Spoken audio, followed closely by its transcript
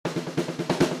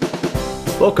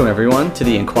Welcome, everyone, to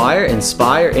the Inquire,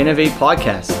 Inspire, Innovate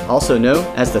podcast, also known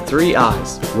as the 3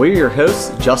 I's. We're your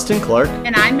hosts, Justin Clark.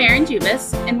 And I'm Maren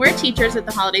Jubis, and we're teachers at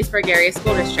the Hollidaysburg Area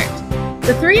School District.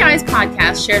 The 3 I's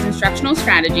podcast shares instructional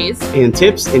strategies and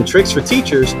tips and tricks for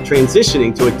teachers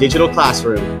transitioning to a digital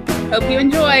classroom. Hope you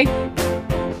enjoy.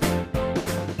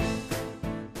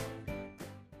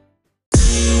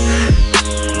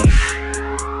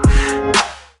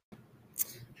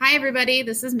 Hi, everybody.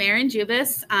 This is Maren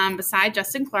Jubis beside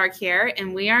Justin Clark here,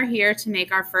 and we are here to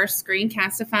make our first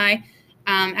Screencastify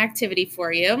activity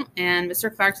for you. And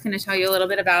Mr. Clark's going to tell you a little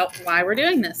bit about why we're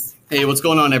doing this. Hey, what's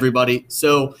going on, everybody?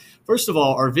 So first of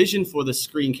all, our vision for the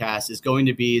screencast is going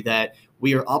to be that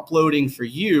we are uploading for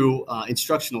you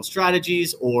instructional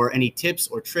strategies or any tips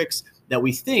or tricks that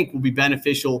we think will be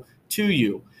beneficial to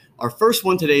you. Our first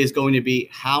one today is going to be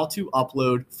how to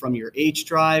upload from your H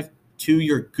Drive to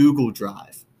your Google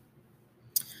Drive.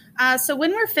 So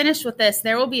when we're finished with this,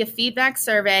 there will be a feedback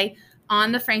survey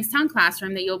on the Frankstown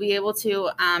Classroom that you'll be able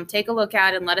to take a look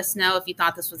at and let us know if you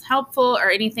thought this was helpful or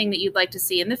anything that you'd like to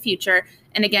see in the future.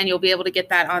 And again, you'll be able to get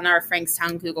that on our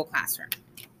Frankstown Google Classroom.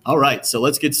 All right, so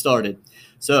let's get started.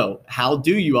 So how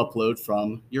do you upload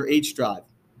from your H Drive?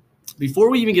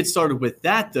 Before we even get started with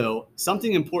that, though,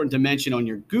 something important to mention on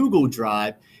your Google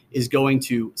Drive is going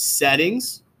to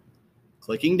Settings,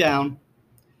 clicking down.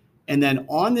 And then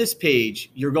on this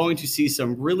page, you're going to see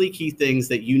some really key things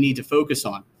that you need to focus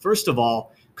on. First of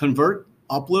all, convert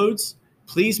uploads.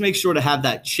 Please make sure to have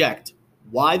that checked.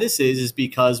 Why this is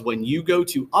because when you go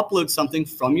to upload something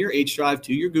from your H Drive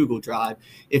to your Google Drive,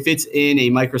 if it's in a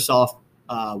Microsoft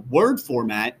Word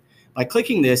format, by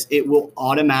clicking this, it will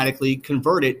automatically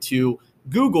convert it to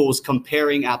Google's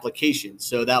comparing applications.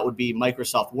 So that would be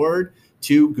Microsoft Word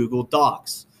to Google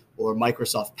Docs or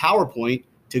Microsoft PowerPoint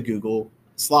to Google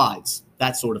Slides,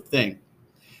 that sort of thing.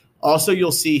 Also,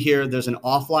 you'll see here there's an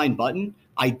offline button.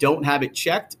 I don't have it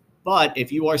checked, but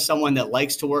if you are someone that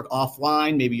likes to work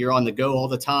offline, maybe you're on the go all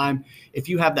the time, if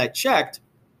you have that checked,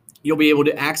 you'll be able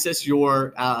to access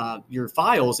your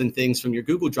files and things from your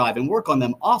Google Drive and work on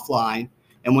them offline.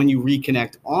 And when you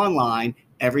reconnect online,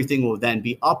 everything will then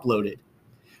be uploaded.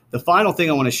 The final thing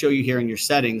I want to show you here in your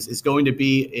settings is going to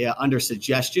be under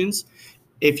suggestions.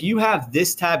 If you have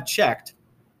this tab checked,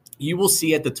 you will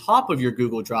see at the top of your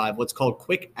Google Drive what's called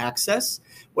quick access,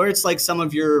 where it's like some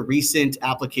of your recent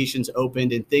applications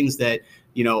opened and things that,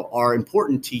 are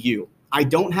important to you. I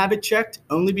don't have it checked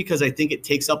only because I think it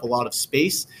takes up a lot of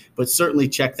space, but certainly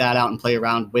check that out and play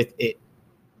around with it.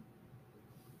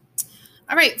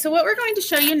 All right, so what we're going to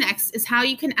show you next is how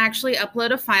you can actually upload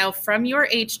a file from your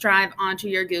H Drive onto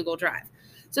your Google Drive.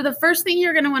 So the first thing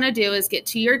you're going to want to do is get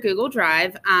to your Google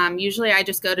Drive. Usually I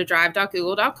just go to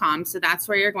drive.google.com, so that's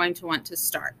where you're going to want to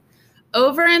start.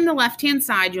 Over in the left-hand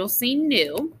side, you'll see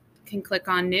New. You can click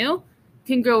on New. You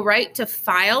can go right to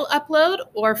File Upload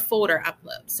or Folder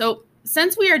Upload. So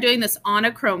since we are doing this on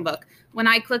a Chromebook, when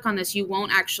I click on this, you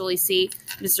won't actually see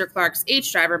Mr. Clark's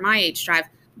H Drive or my H Drive.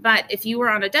 But if you were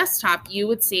on a desktop, you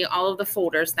would see all of the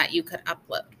folders that you could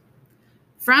upload.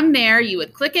 From there, you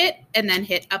would click it and then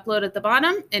hit upload at the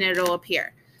bottom and it'll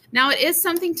appear. Now, it is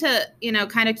something to,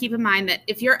 kind of keep in mind that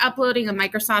if you're uploading a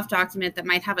Microsoft document that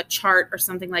might have a chart or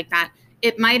something like that,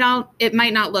 it might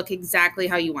not look exactly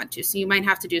how you want to. So you might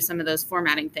have to do some of those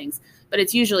formatting things, but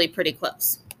it's usually pretty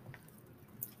close.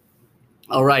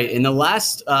 All right. And the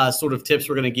last sort of tips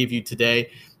we're going to give you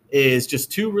today is just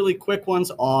 2 really quick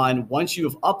ones on once you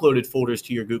have uploaded folders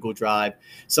to your Google Drive.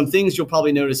 Some things you'll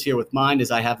probably notice here with mine is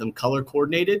I have them color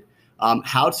coordinated.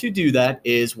 How to do that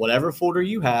is whatever folder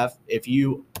you have, if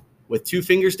you, with 2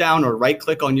 fingers down or right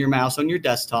click on your mouse on your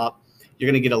desktop,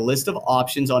 you're going to get a list of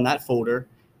options on that folder.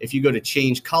 If you go to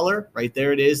change color, right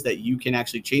there it is that you can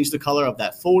actually change the color of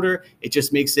that folder. It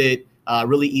just makes it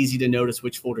really easy to notice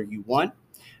which folder you want.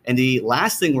 And the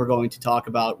last thing we're going to talk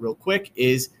about real quick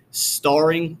is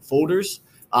starring folders.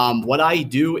 What I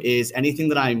do is anything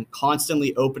that I'm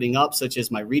constantly opening up, such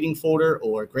as my reading folder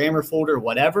or grammar folder,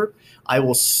 whatever, I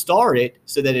will star it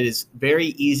so that it is very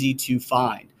easy to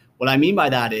find. What I mean by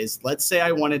that is, let's say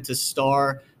I wanted to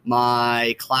star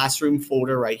my classroom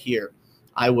folder right here.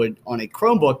 I would, on a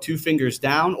Chromebook, 2 fingers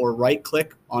down or right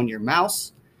click on your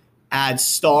mouse, add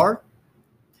star.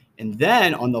 And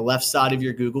then on the left side of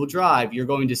your Google Drive, you're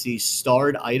going to see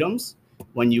starred items.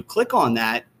 When you click on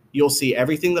that, you'll see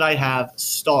everything that I have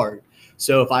starred.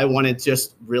 So if I wanted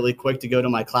just really quick to go to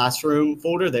my classroom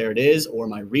folder, there it is, or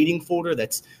my reading folder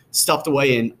that's stuffed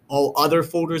away in all other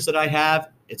folders that I have,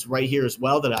 it's right here as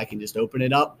well that I can just open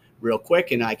it up real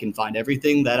quick and I can find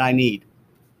everything that I need.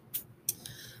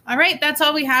 All right, that's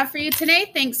all we have for you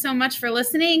today. Thanks so much for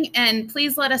listening. And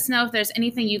please let us know if there's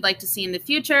anything you'd like to see in the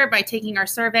future by taking our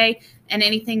survey, and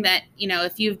anything that,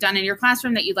 if you've done in your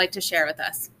classroom that you'd like to share with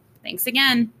us. Thanks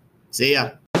again. See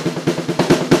ya.